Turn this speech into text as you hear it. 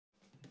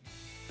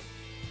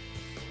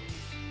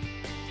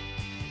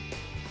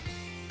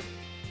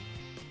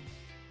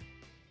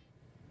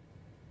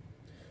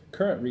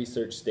current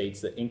research states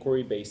that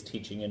inquiry-based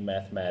teaching in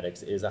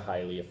mathematics is a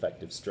highly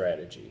effective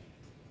strategy.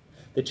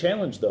 The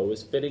challenge, though,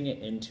 is fitting it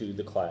into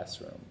the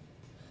classroom.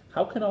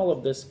 How can all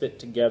of this fit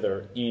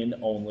together in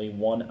only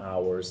 1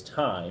 hour's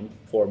time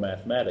for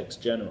mathematics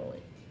generally?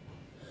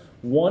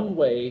 One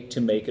way to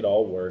make it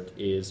all work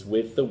is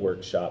with the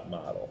workshop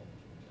model.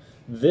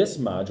 This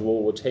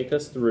module will take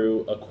us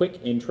through a quick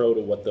intro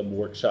to what the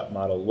workshop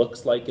model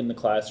looks like in the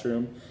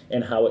classroom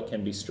and how it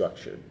can be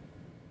structured.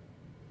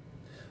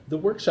 The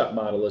workshop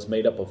model is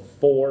made up of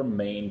 4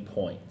 main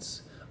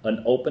points: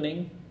 an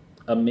opening,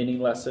 a mini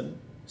lesson,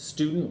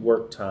 student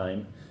work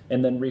time,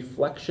 and then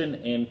reflection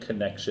and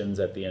connections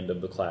at the end of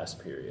the class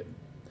period.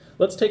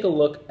 Let's take a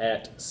look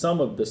at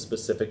some of the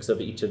specifics of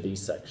each of these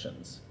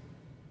sections.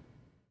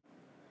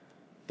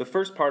 The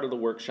first part of the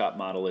workshop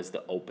model is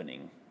the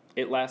opening.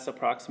 It lasts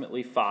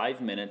approximately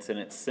 5 minutes, and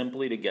it's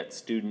simply to get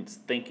students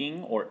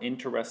thinking or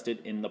interested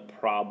in the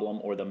problem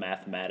or the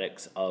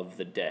mathematics of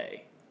the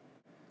day.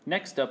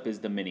 Next up is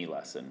the mini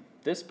lesson.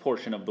 This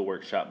portion of the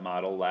workshop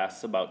model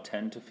lasts about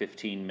 10 to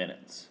 15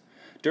 minutes.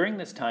 During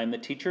this time, the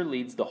teacher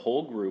leads the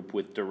whole group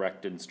with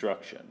direct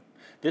instruction.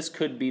 This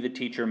could be the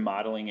teacher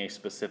modeling a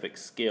specific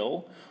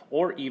skill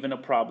or even a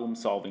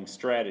problem-solving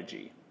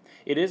strategy.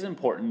 It is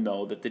important,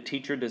 though, that the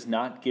teacher does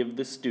not give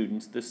the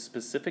students the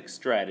specific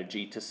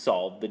strategy to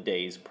solve the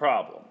day's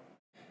problem.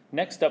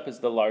 Next up is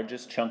the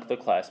largest chunk of the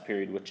class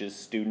period, which is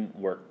student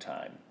work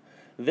time.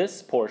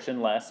 This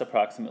portion lasts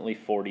approximately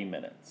 40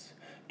 minutes.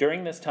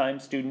 During this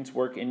time, students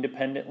work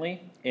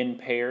independently, in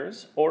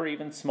pairs, or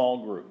even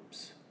small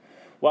groups.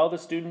 While the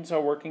students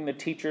are working, the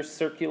teacher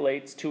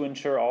circulates to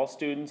ensure all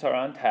students are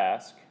on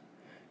task,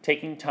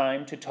 taking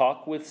time to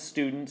talk with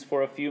students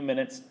for a few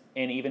minutes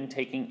and even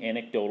taking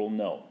anecdotal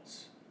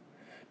notes.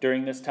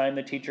 During this time,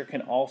 the teacher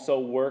can also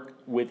work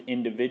with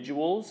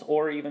individuals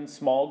or even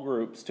small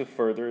groups to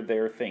further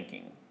their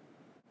thinking.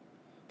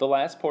 The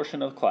last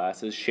portion of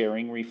class is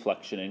sharing,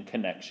 reflection, and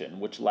connection,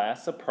 which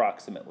lasts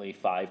approximately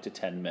 5 to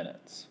 10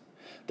 minutes.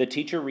 The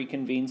teacher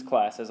reconvenes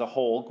class as a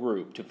whole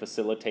group to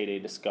facilitate a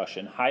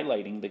discussion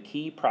highlighting the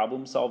key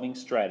problem-solving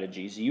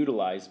strategies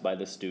utilized by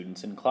the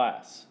students in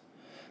class.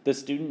 The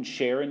students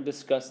share and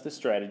discuss the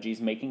strategies,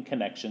 making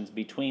connections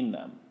between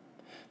them.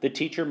 The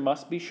teacher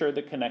must be sure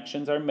the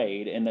connections are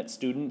made and that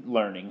student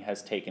learning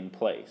has taken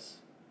place.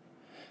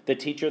 The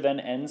teacher then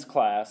ends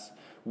class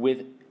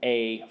with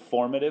a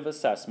formative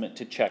assessment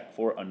to check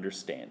for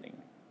understanding.